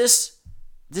 I mean, this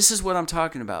is what I'm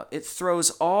talking about. It throws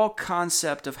all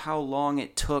concept of how long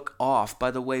it took off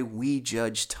by the way we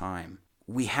judge time.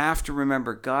 We have to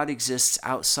remember God exists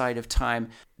outside of time.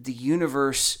 The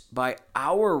universe, by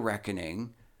our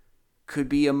reckoning, could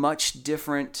be a much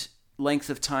different length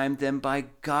of time than by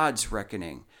God's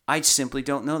reckoning. I simply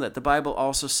don't know that. The Bible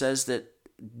also says that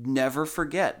never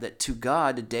forget that to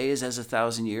God a day is as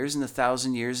 1,000 years and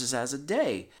 1,000 years is as a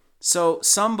day. So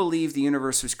some believe the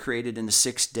universe was created in a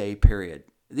 6-day period.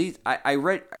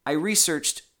 I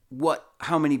researched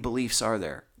how many beliefs are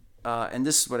there, and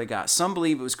this is what I got. Some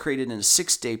believe it was created in a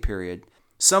 6-day period.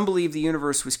 Some believe the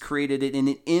universe was created in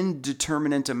an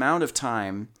indeterminate amount of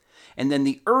time, and then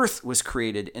the earth was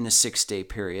created in a 6-day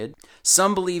period.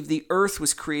 Some believe the earth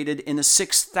was created in a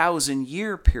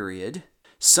 6,000-year period.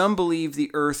 Some believe the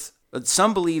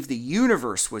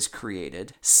universe was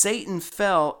created. Satan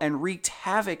fell and wreaked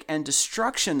havoc and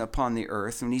destruction upon the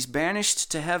earth. When he's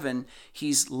banished to heaven,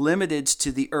 he's limited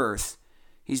to the earth.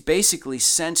 He's basically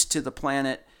sent to the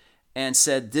planet and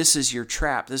said, this is your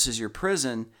trap, this is your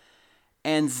prison.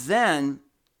 And then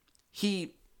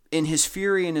he, in his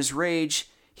fury and his rage,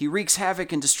 he wreaks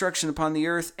havoc and destruction upon the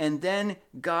earth, and then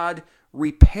God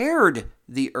repaired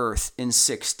the earth in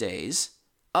 6 days.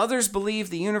 Others believe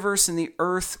the universe and the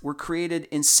earth were created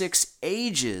in 6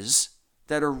 ages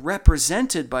that are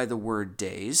represented by the word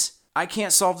days. I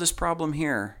can't solve this problem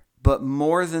here, but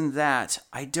more than that,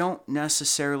 I don't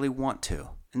necessarily want to.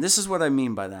 And this is what I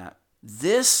mean by that.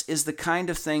 This is the kind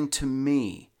of thing to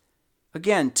me.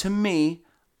 Again, to me,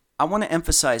 I want to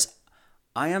emphasize,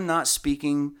 I am not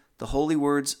speaking the holy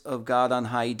words of God on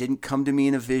high. He didn't come to me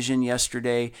in a vision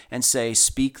yesterday and say,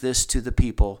 speak this to the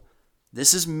people.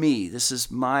 This is me. This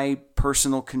is my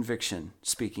personal conviction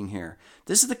speaking here.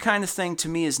 This is the kind of thing to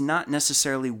me is not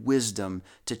necessarily wisdom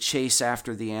to chase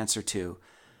after the answer to.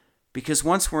 Because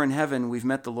once we're in heaven, we've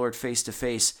met the Lord face to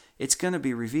face, it's going to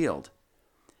be revealed.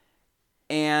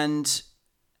 And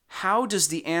how does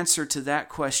the answer to that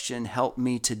question help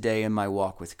me today in my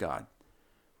walk with God?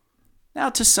 Now,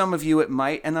 to some of you it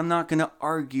might, and I'm not going to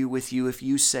argue with you if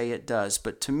you say it does.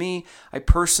 But to me, I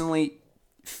personally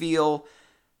feel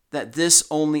that this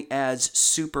only adds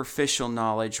superficial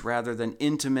knowledge rather than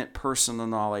intimate personal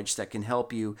knowledge that can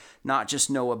help you not just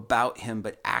know about him,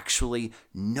 but actually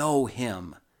know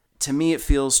him. To me, it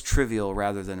feels trivial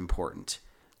rather than important.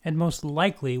 And most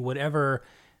likely, whatever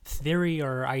theory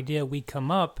or idea we come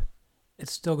up,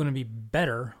 it's still going to be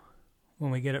better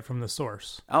when we get it from the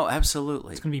source. Oh,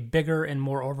 absolutely. It's going to be bigger and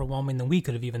more overwhelming than we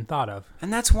could have even thought of.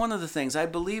 And that's one of the things. I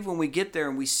believe when we get there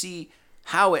and we see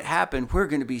how it happened, we're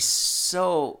going to be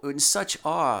so in such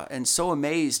awe and so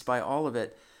amazed by all of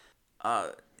it.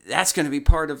 That's going to be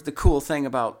part of the cool thing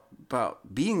about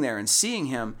being there and seeing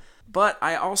him. But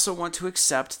I also want to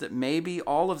accept that maybe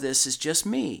all of this is just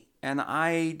me. And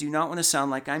I do not want to sound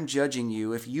like I'm judging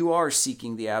you if you are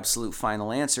seeking the absolute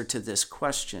final answer to this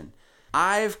question.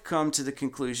 I've come to the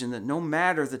conclusion that no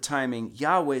matter the timing,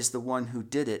 Yahweh's the one who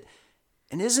did it.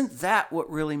 And isn't that what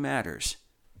really matters?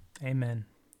 Amen.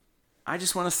 I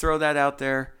just want to throw that out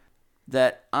there,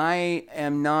 that I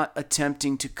am not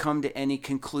attempting to come to any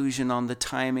conclusion on the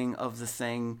timing of the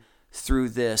thing through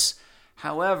this.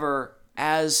 However,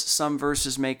 as some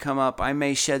verses may come up, I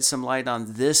may shed some light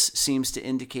on this seems to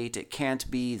indicate it can't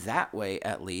be that way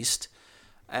at least,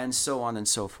 and so on and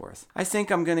so forth. I think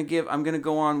I'm going to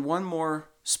go on one more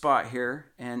spot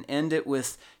here and end it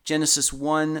with Genesis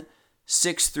 1,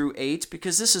 6 through 8,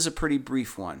 because this is a pretty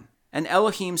brief one. And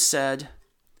Elohim said,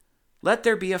 "Let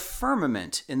there be a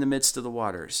firmament in the midst of the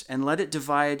waters, and let it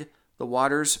divide the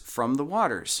waters from the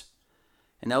waters.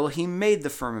 And Elohim made the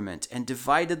firmament, and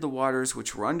divided the waters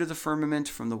which were under the firmament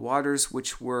from the waters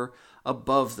which were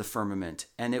above the firmament.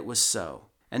 And it was so.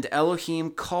 And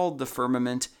Elohim called the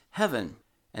firmament heaven.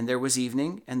 And there was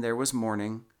evening, and there was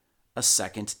morning, a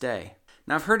second day."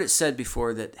 Now, I've heard it said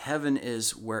before that heaven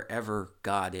is wherever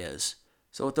God is.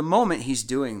 So at the moment he's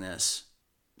doing this,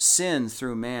 sin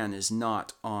through man is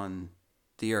not on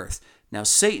the earth. Now,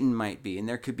 Satan might be, and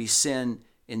there could be sin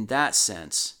in that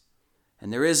sense.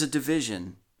 And there is a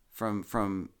division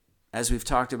from as we've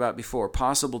talked about before,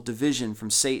 possible division from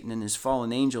Satan and his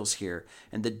fallen angels here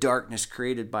and the darkness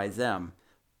created by them.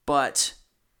 But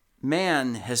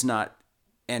man has not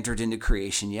entered into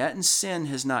creation yet, and sin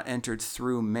has not entered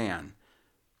through man.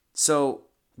 So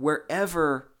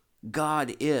wherever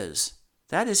God is,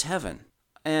 that is heaven.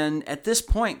 And at this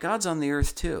point, God's on the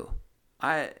earth too.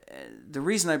 The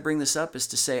reason I bring this up is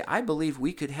to say I believe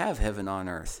we could have heaven on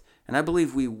earth. And I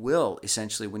believe we will,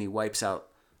 essentially, when he wipes out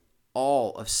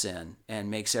all of sin and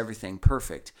makes everything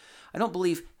perfect. I don't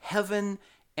believe heaven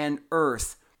and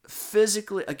earth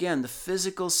physically, again, the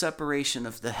physical separation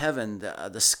of the heaven,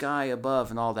 the sky above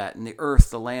and all that, and the earth,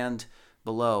 the land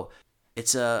below.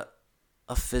 It's a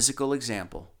physical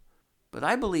example. But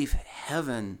I believe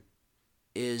heaven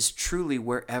is truly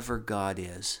wherever God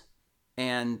is.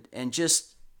 And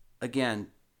just, again,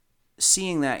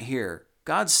 seeing that here,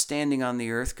 God's standing on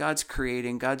the earth, God's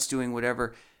creating, God's doing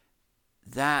whatever.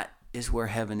 That is where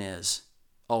heaven is,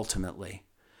 ultimately.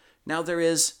 Now there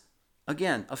is,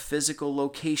 again, a physical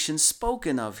location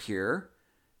spoken of here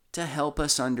to help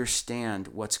us understand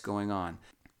what's going on.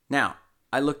 Now,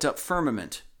 I looked up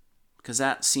firmament because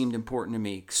that seemed important to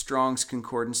me. Strong's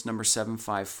Concordance number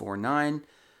 7549,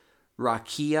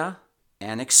 rakia,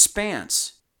 an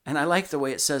expanse. And I like the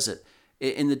way it says it.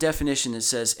 In the definition, it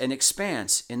says an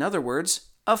expanse. In other words,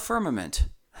 a firmament.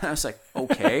 I was like,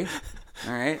 okay,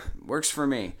 all right, works for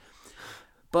me.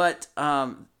 But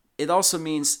it also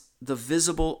means the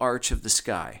visible arch of the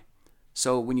sky.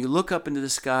 So when you look up into the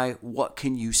sky, what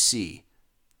can you see?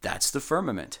 That's the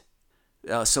firmament.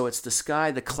 So it's the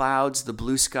sky, the clouds, the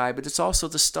blue sky, but it's also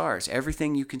the stars,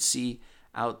 everything you can see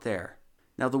out there.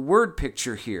 Now the word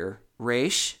picture here,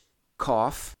 resh,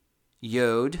 kaf,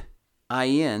 yod,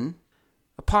 ayin,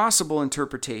 a possible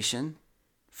interpretation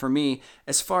for me,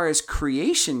 as far as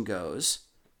creation goes,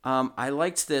 I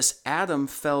liked this, Adam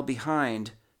fell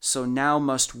behind, so now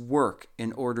must work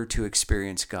in order to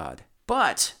experience God.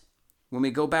 But when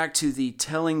we go back to the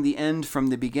telling the end from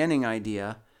the beginning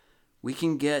idea, we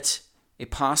can get a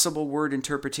possible word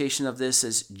interpretation of this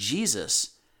as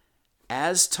Jesus,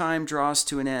 as time draws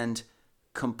to an end,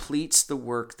 completes the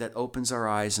work that opens our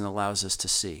eyes and allows us to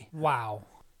see. Wow.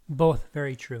 Both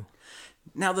very true.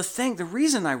 Now, the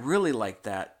reason I really like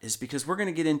that is because we're going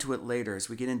to get into it later as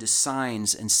we get into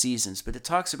signs and seasons, but it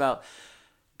talks about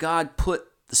God put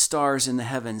the stars in the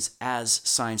heavens as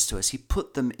signs to us. He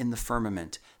put them in the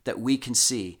firmament that we can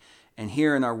see. And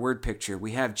here in our word picture,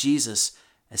 we have Jesus,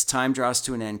 as time draws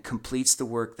to an end, completes the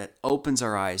work that opens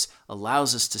our eyes,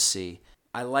 allows us to see.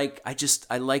 I like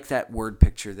that word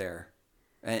picture there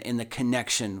in the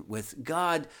connection with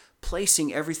God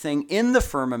placing everything in the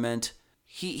firmament.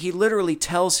 He literally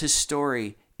tells his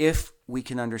story, if we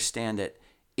can understand it,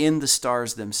 in the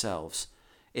stars themselves.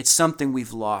 It's something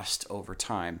we've lost over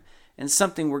time. And it's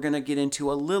something we're going to get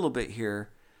into a little bit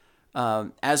here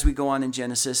as we go on in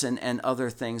Genesis and other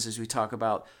things as we talk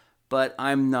about. But I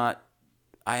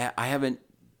haven't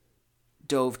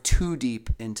dove too deep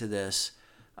into this.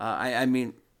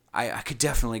 I could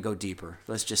definitely go deeper.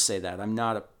 Let's just say that. I'm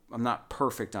not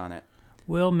perfect on it.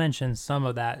 We'll mention some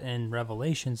of that in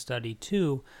Revelation study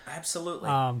too. Absolutely.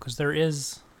 Because there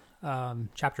is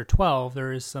chapter 12.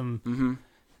 There is some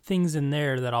things in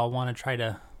there that I'll want to try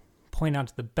to point out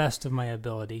to the best of my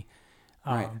ability.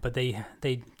 Right. But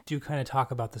they do kind of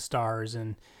talk about the stars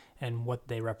and what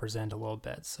they represent a little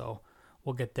bit. So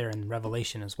we'll get there in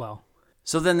Revelation as well.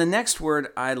 So then the next word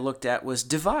I looked at was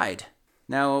divide.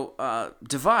 Now,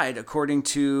 divide, according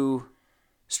to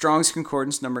Strong's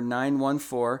Concordance number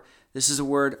 914, this is a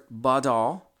word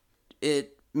badal.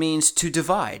 It means to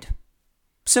divide.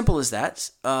 Simple as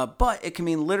that, but it can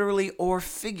mean literally or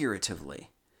figuratively.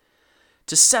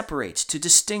 To separate, to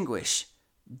distinguish,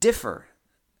 differ.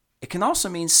 It can also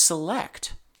mean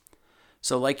select.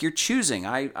 So like you're choosing,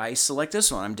 I select this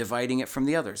one, I'm dividing it from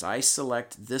the others. I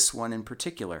select this one in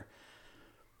particular.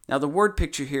 Now the word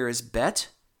picture here is bet,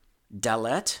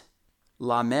 dalet,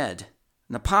 lamed.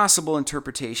 And the possible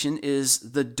interpretation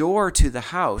is the door to the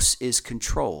house is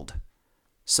controlled.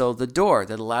 So the door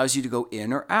that allows you to go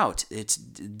in or out, it's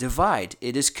divide,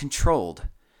 it is controlled.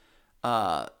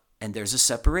 And there's a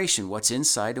separation, what's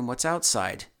inside and what's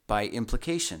outside by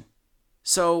implication.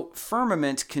 So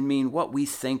firmament can mean what we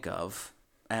think of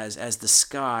as the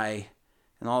sky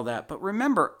and all that. But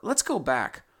remember, let's go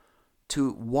back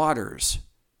to waters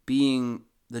being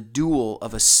the dual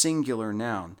of a singular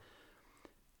noun.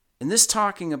 And this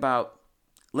talking about,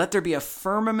 let there be a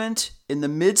firmament in the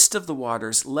midst of the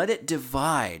waters, let it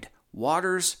divide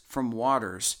waters from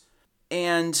waters.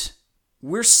 And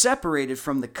we're separated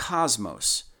from the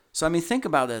cosmos. So, I mean, think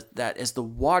about that as the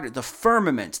water, the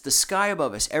firmament, the sky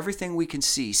above us, everything we can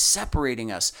see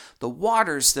separating us, the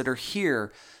waters that are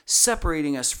here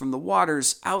separating us from the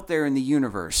waters out there in the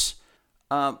universe.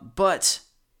 But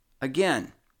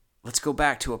again, let's go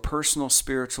back to a personal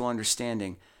spiritual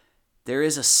understanding. There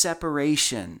is a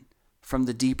separation from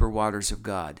the deeper waters of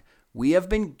God. We have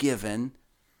been given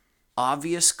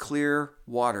obvious, clear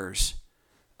waters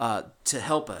to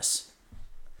help us.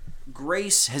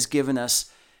 Grace has given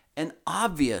us an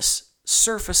obvious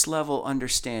surface level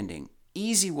understanding,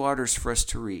 easy waters for us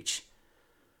to reach.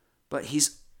 But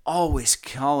he's always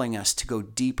calling us to go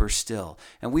deeper still.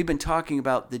 And we've been talking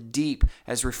about the deep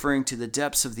as referring to the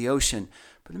depths of the ocean.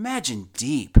 But imagine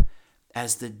deep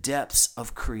as the depths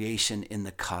of creation in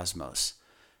the cosmos.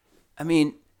 I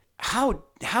mean, how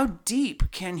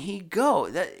deep can he go?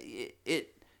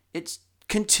 It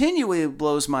continually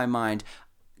blows my mind.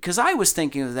 Because I was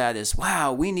thinking of that as,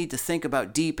 wow, we need to think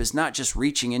about deep as not just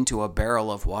reaching into a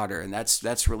barrel of water, and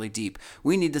that's really deep.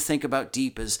 We need to think about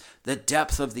deep as the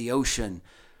depth of the ocean.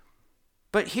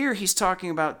 But here he's talking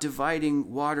about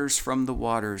dividing waters from the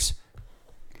waters.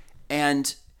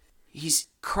 And he's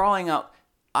crawling out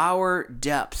our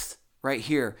depth right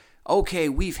here. Okay,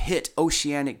 we've hit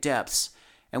oceanic depths,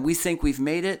 and we think we've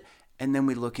made it, and then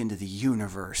we look into the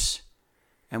universe,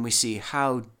 and we see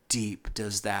how deep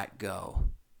does that go.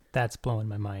 That's blowing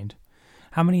my mind.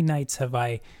 How many nights have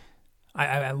I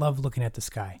love looking at the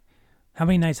sky. How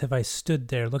many nights have I stood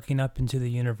there looking up into the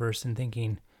universe and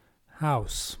thinking, how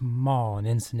small and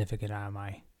insignificant am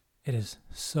I? It is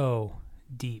so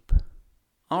deep.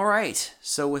 All right.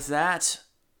 So with that,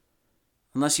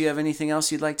 unless you have anything else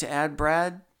you'd like to add,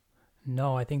 Brad?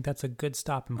 No, I think that's a good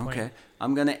stopping point. Okay.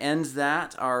 I'm going to end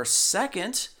that, our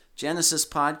second Genesis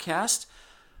podcast.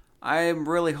 I'm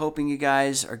really hoping you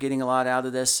guys are getting a lot out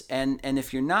of this. And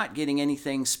if you're not getting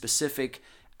anything specific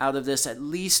out of this, at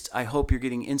least I hope you're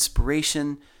getting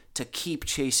inspiration to keep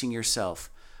chasing yourself.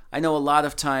 I know a lot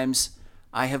of times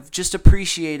I have just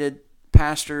appreciated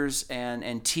pastors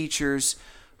and teachers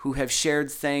who have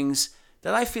shared things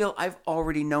that I feel I've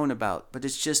already known about. But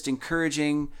it's just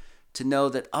encouraging to know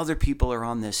that other people are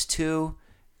on this too.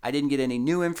 I didn't get any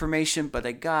new information, but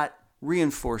I got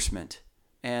reinforcement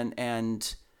and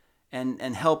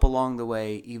help along the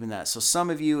way, even that. So some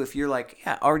of you, if you're like,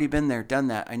 yeah, already been there, done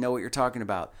that, I know what you're talking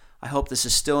about. I hope this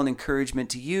is still an encouragement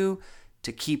to you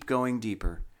to keep going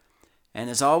deeper. And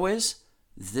as always,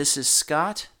 this is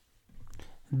Scott.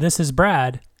 This is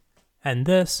Brad. And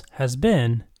this has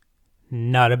been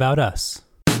Not About Us.